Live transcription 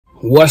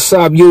What's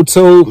up,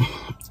 YouTube?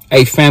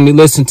 Hey, family,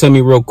 listen to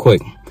me real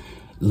quick.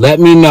 Let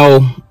me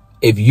know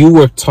if you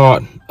were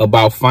taught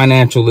about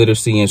financial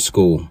literacy in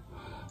school.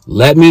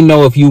 Let me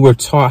know if you were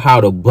taught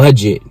how to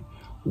budget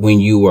when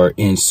you were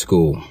in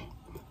school.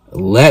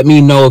 Let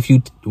me know if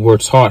you were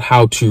taught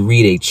how to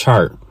read a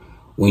chart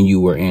when you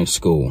were in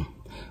school.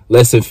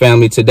 Listen,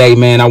 family, today,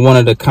 man, I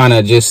wanted to kind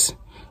of just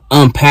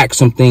unpack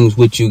some things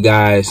with you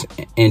guys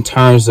in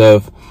terms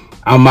of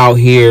I'm out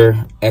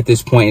here at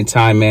this point in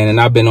time, man, and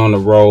I've been on the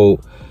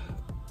road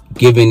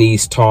giving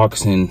these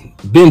talks and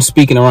been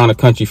speaking around the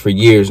country for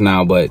years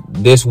now. But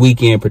this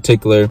weekend in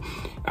particular,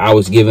 I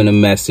was giving a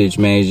message,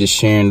 man, just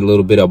sharing a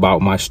little bit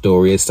about my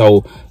story. It's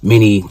so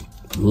many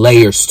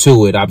layers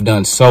to it. I've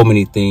done so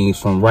many things,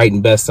 from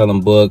writing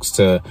best-selling books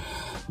to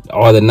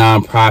all the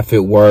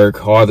nonprofit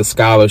work, all the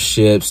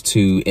scholarships,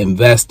 to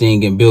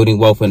investing and building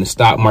wealth in the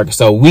stock market.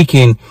 So we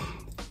can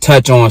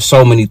touch on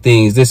so many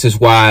things. This is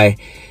why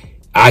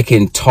I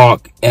can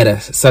talk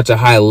at such a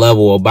high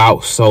level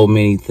about so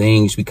many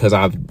things, because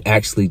I've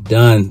actually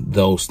done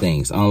those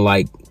things,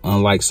 unlike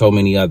so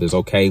many others.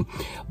 Okay.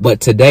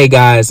 But today,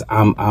 guys,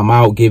 I'm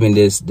out giving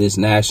this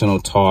national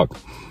talk,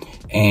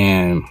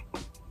 and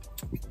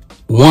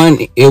one,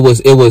 it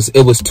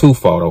was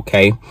twofold.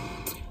 Okay.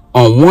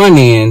 On one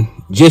end,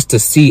 just to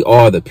see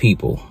all the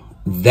people,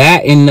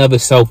 that in and of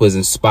itself was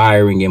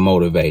inspiring and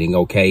motivating.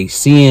 Okay.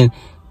 Seeing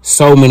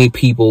so many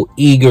people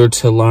eager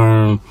to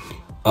learn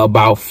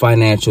about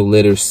financial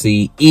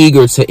literacy,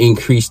 eager to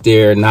increase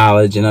their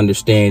knowledge and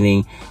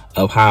understanding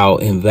of how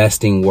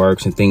investing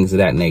works and things of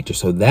that nature.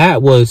 So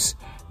that was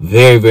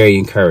very, very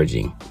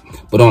encouraging.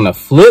 But on the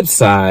flip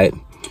side,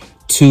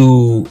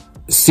 to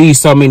see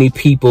so many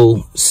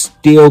people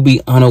still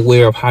be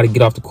unaware of how to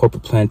get off the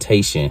corporate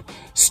plantation,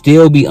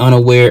 still be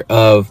unaware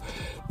of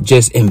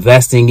just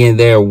investing in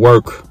their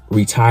work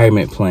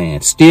retirement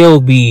plan,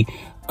 still be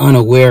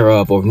unaware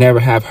of or never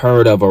have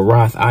heard of a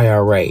Roth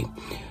IRA.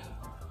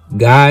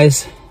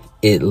 Guys,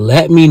 it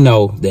let me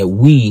know that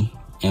we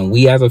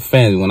as a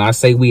family, when I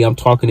say we, I'm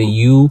talking to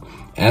you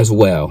as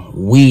well,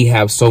 we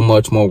have so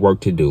much more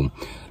work to do.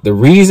 The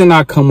reason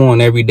I come on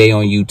every day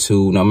on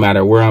YouTube, no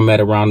matter where I'm at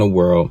around the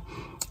world,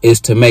 is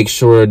to make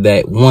sure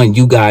that, one,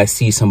 you guys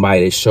see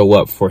somebody that show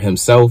up for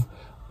himself,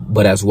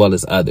 but as well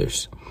as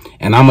others.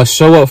 And I'm going to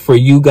show up for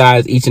you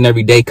guys each and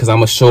every day because I'm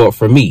going to show up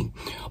for me.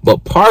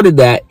 But part of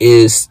that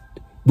is,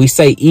 we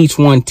say each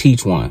one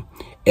teach one.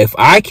 If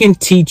I can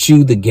teach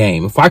you the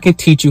game, if I can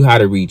teach you how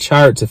to read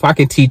charts, if I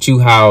can teach you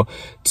how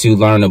to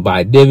learn to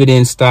buy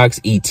dividend stocks,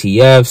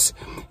 ETFs,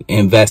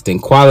 invest in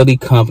quality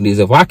companies,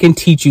 if I can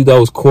teach you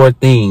those core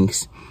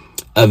things,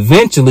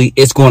 eventually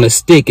it's going to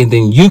stick, and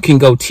then you can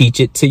go teach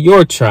it to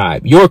your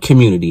tribe, your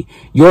community,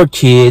 your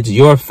kids,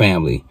 your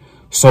family,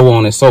 so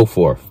on and so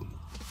forth.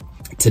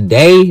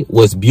 Today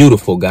was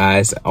beautiful,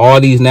 guys. All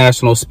these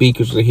national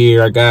speakers are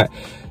here. I got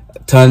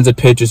tons of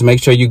pictures.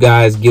 Make sure you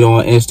guys get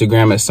on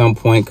Instagram at some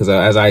point, because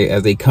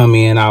as they come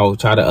in, I'll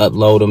try to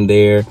upload them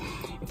there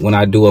when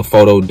I do a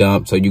photo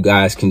dump, so you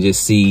guys can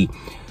just see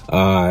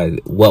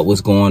what was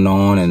going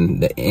on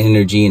and the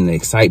energy and the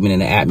excitement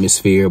and the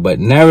atmosphere. But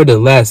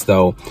nevertheless,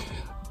 though,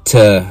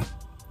 to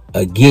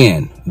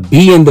again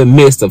be in the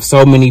midst of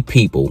so many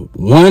people,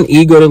 one,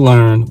 eager to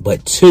learn,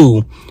 but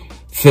two,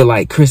 feel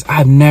like, Chris,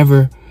 I've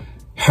never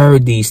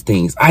heard these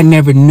things, I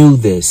never knew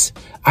this,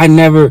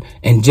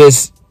 and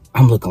just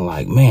I'm looking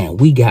like, man,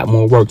 we got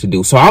more work to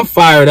do. So I'm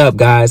fired up,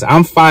 guys.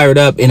 I'm fired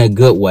up in a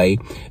good way,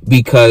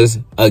 because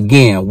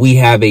again, we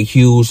have a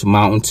huge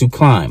mountain to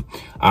climb.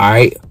 All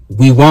right.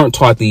 We weren't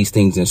taught these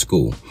things in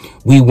school.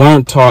 We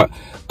weren't taught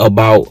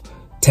about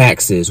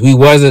taxes. We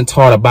wasn't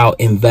taught about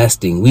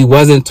investing. We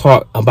wasn't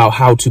taught about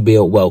how to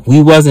build wealth.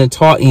 We wasn't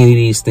taught any of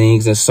these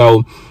things. And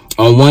so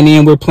on one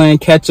end, we're playing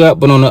catch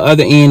up, but on the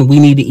other end, we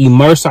need to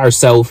immerse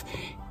ourselves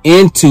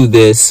into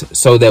this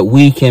so that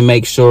we can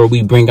make sure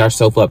we bring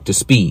ourselves up to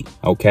speed.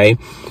 Okay.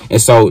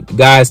 And so,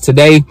 guys,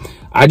 today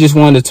I just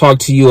wanted to talk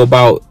to you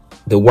about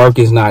the work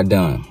is not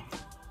done.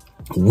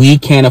 We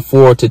can't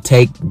afford to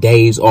take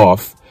days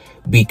off,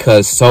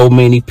 because so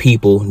many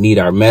people need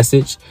our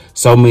message.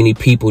 So many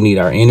people need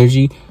our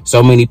energy.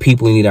 So many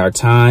people need our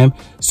time.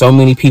 So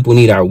many people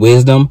need our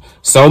wisdom.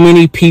 So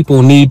many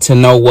people need to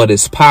know what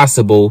is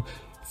possible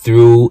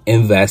through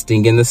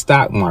investing in the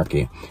stock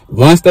market.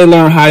 Once they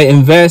learn how to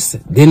invest,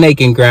 then they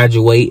can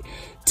graduate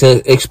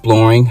to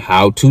exploring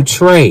how to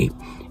trade.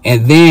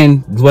 And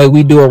then the way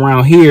we do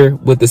around here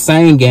with the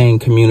Same Game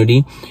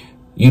community,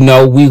 you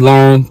know, we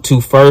learn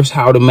to first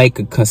how to make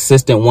a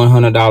consistent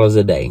 $100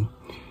 a day.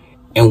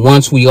 And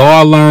once we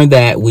all learn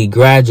that, we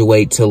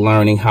graduate to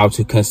learning how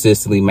to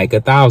consistently make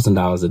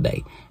 $1,000 a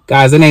day.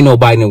 Guys, there ain't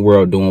nobody in the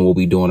world doing what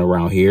we doing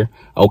around here.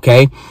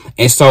 Okay.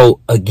 And so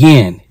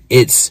again,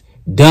 it's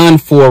done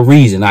for a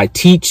reason. I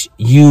teach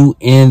you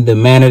in the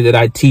manner that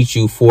I teach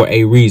you for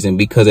a reason,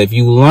 because if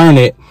you learn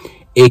it,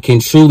 it can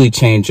truly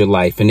change your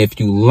life. And if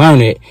you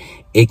learn it,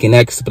 it can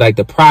expedite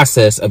the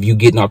process of you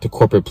getting off the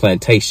corporate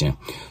plantation.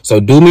 So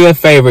do me a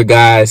favor,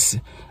 guys.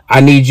 I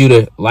need you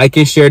to like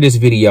and share this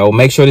video.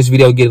 Make sure this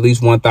video get at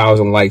least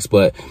 1,000 likes.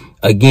 But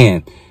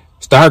again,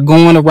 start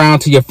going around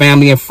to your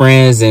family and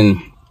friends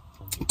and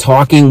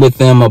talking with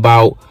them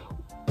about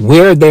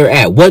where they're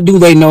at. What do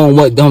they know and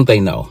what don't they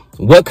know?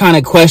 What kind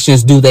of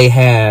questions do they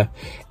have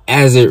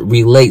as it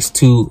relates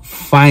to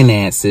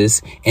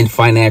finances and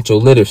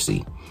financial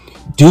literacy?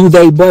 Do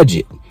they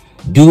budget?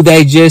 Do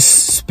they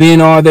just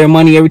spend all their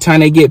money every time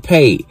they get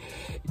paid?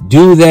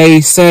 Do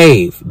they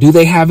save? Do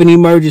they have an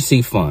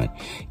emergency fund?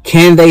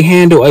 Can they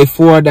handle a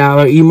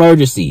 $4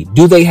 emergency?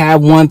 Do they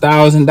have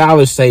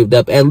 $1,000 saved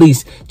up, at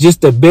least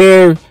just the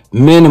bare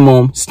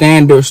minimum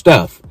standard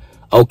stuff?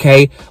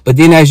 Okay. But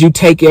then as you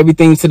take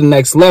everything to the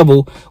next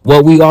level,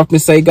 what we often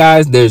say,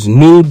 guys, there's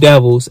new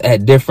devils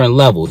at different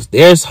levels.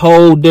 There's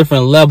whole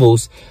different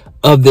levels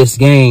of this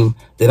game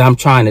that I'm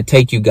trying to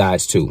take you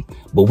guys to.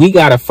 But we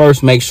got to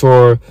first make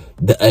sure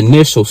the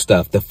initial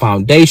stuff, the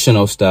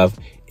foundational stuff,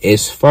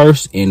 is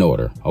first in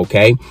order.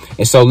 Okay.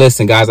 And so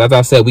listen, guys, as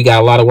I said, we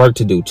got a lot of work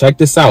to do. Check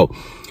this out.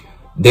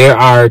 There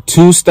are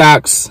 2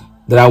 stocks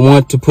that I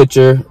want to put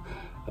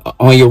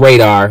on your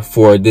radar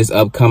for this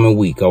upcoming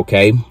week.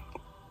 Okay.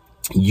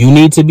 You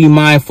need to be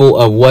mindful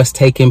of what's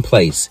taking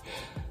place.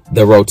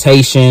 The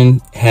rotation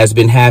has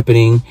been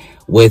happening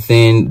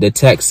within the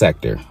tech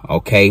sector.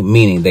 Okay.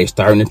 Meaning they're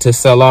starting to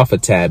sell off a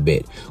tad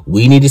bit.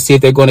 We need to see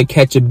if they're going to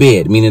catch a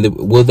bid,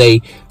 meaning will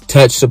they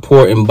touch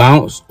support and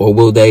bounce, or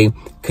will they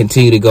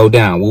continue to go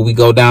down? Will we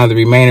go down the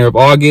remainder of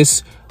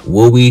August?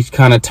 Will we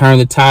kind of turn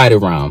the tide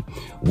around?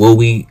 Will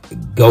we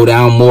go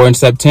down more in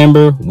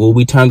September? Will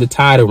we turn the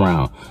tide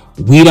around?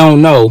 We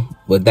don't know,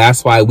 but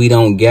that's why we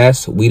don't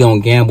guess. We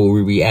don't gamble.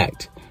 We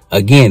react.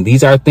 Again,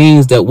 these are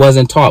things that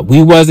wasn't taught.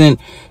 We wasn't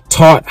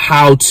taught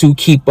how to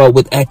keep up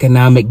with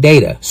economic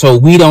data. So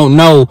we don't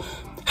know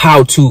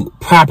how to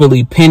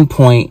properly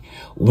pinpoint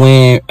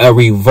when a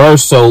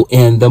reversal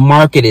in the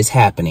market is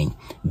happening.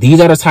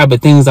 These are the type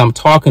of things I'm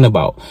talking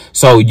about.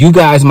 So you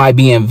guys might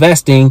be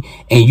investing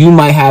and you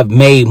might have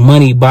made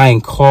money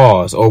buying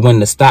calls or when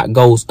the stock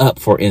goes up,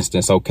 for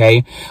instance.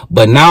 Okay.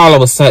 But now all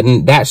of a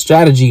sudden that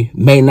strategy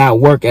may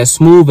not work as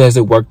smooth as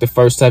it worked the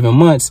first 7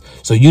 months.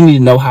 So you need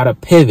to know how to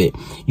pivot.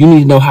 You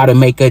need to know how to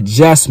make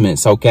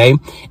adjustments. Okay.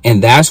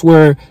 And that's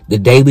where the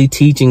daily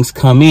teachings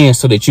come in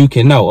so that you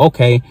can know,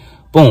 okay,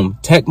 boom,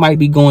 tech might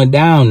be going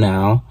down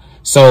now.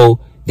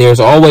 So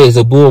there's always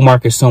a bull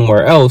market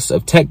somewhere else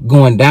of tech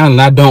going down,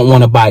 and I don't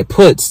want to buy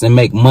puts and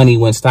make money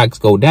when stocks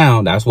go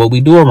down. That's what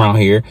we do around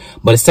here.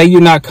 But say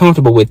you're not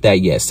comfortable with that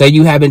yet. Say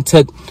you haven't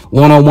took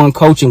one-on-one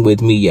coaching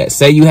with me yet.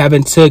 Say you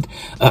haven't took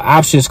an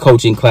options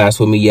coaching class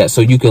with me yet, so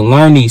you can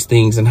learn these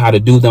things and how to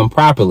do them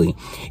properly.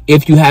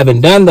 If you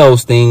haven't done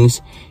those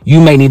things,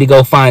 you may need to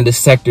go find the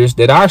sectors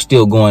that are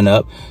still going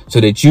up so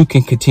that you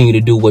can continue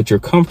to do what you're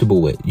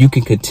comfortable with. You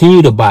can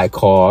continue to buy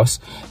calls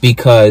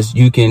because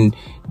you can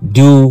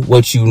do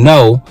what you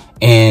know,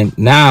 and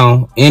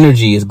now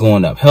energy is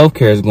going up,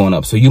 healthcare is going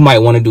up, so you might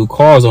want to do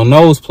calls on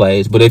those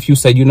plays. But if you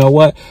say, you know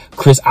what,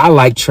 Chris, I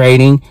like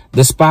trading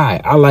the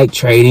SPY, I like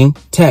trading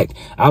tech,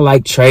 I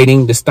like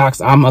trading the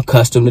stocks I'm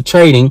accustomed to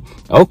trading,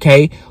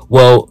 okay,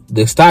 well,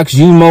 the stocks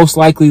you most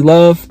likely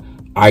love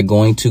are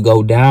going to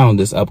go down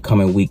this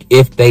upcoming week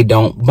if they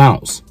don't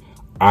bounce.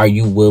 Are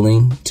you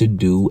willing to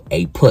do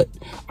a put?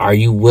 Are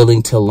you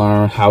willing to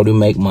learn how to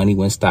make money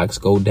when stocks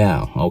go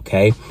down?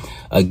 Okay.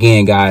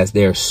 Again, guys,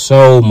 there's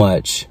so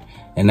much.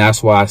 And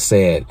that's why I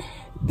said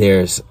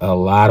there's a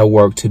lot of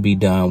work to be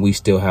done. We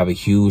still have a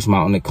huge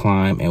mountain to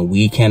climb, and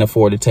we can't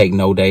afford to take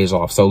no days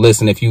off. So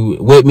listen, if you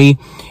with me,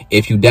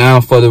 if you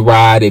down for the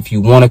ride, if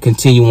you want to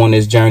continue on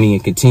this journey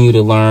and continue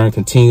to learn,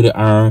 continue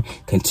to earn,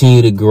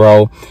 continue to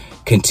grow,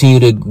 continue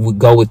to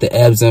go with the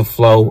ebbs and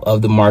flow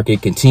of the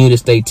market, continue to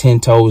stay 10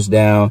 toes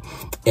down.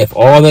 If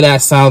all of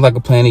that sounds like a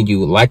plan to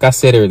you, like I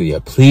said earlier,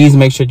 please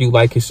make sure you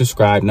like and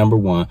subscribe, number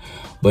 1.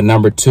 But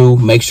number 2,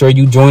 make sure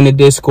you join the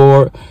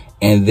Discord.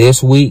 And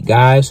this week,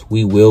 guys,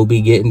 we will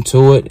be getting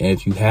to it. And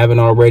if you haven't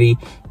already,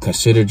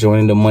 consider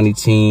joining the money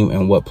team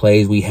and what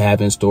plays we have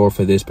in store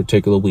for this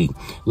particular week.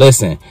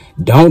 Listen,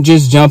 don't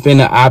just jump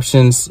into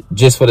options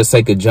just for the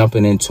sake of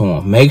jumping into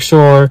them. Make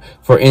sure,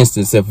 for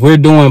instance, if we're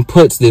doing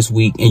puts this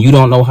week and you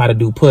don't know how to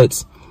do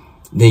puts,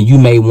 then you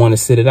may want to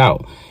sit it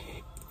out.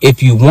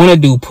 If you want to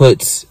do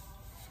puts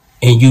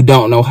and you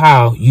don't know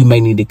how, you may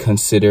need to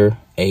consider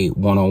a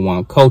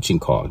one-on-one coaching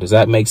call. Does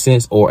that make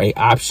sense? Or a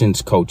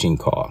options coaching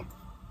call.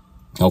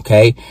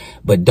 Okay,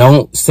 but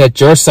don't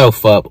set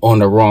yourself up on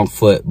the wrong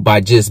foot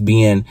by just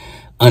being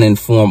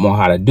uninformed on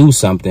how to do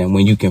something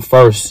when you can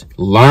first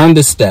learn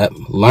the step,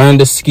 learn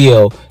the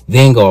skill,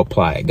 then go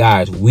apply it.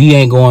 Guys, we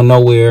ain't going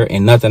nowhere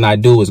and nothing I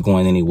do is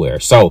going anywhere.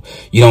 So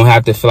you don't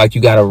have to feel like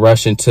you got to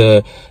rush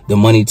into the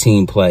money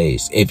team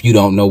plays if you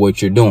don't know what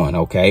you're doing.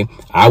 Okay,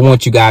 I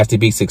want you guys to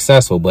be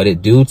successful, but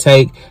it do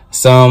take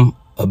some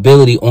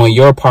ability on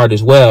your part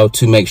as well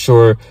to make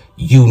sure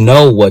you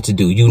know what to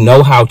do. You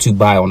know how to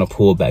buy on a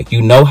pullback.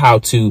 You know how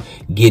to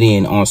get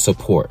in on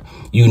support.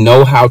 You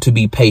know how to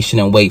be patient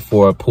and wait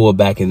for a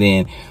pullback and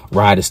then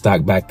ride the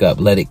stock back up.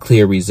 Let it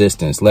clear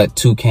resistance. Let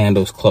 2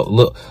 candles close.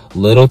 Look,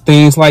 little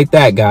things like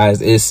that,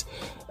 guys. It's,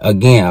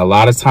 again, a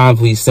lot of times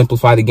we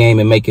simplify the game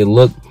and make it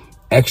look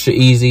extra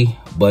easy,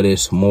 but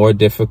it's more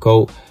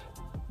difficult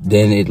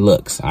than it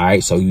looks. All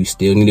right, so you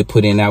still need to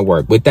put in that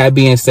work. With that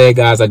being said,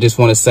 guys, I just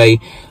want to say,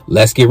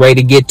 let's get ready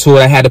to get to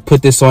it. I had to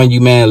put this on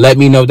you, man. Let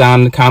me know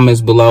down in the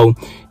comments below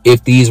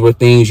if these were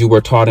things you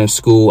were taught in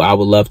school. I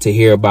would love to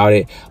hear about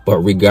it. But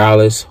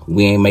regardless,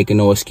 we ain't making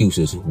no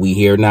excuses. We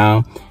here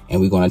now,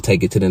 and we're going to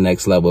take it to the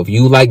next level. If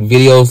you like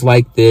videos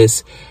like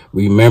this,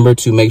 remember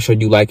to make sure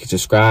you like and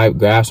subscribe.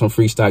 Grab some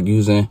free stock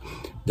using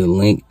the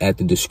link at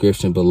the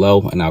description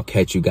below, and I'll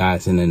catch you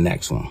guys in the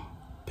next one.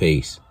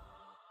 Peace.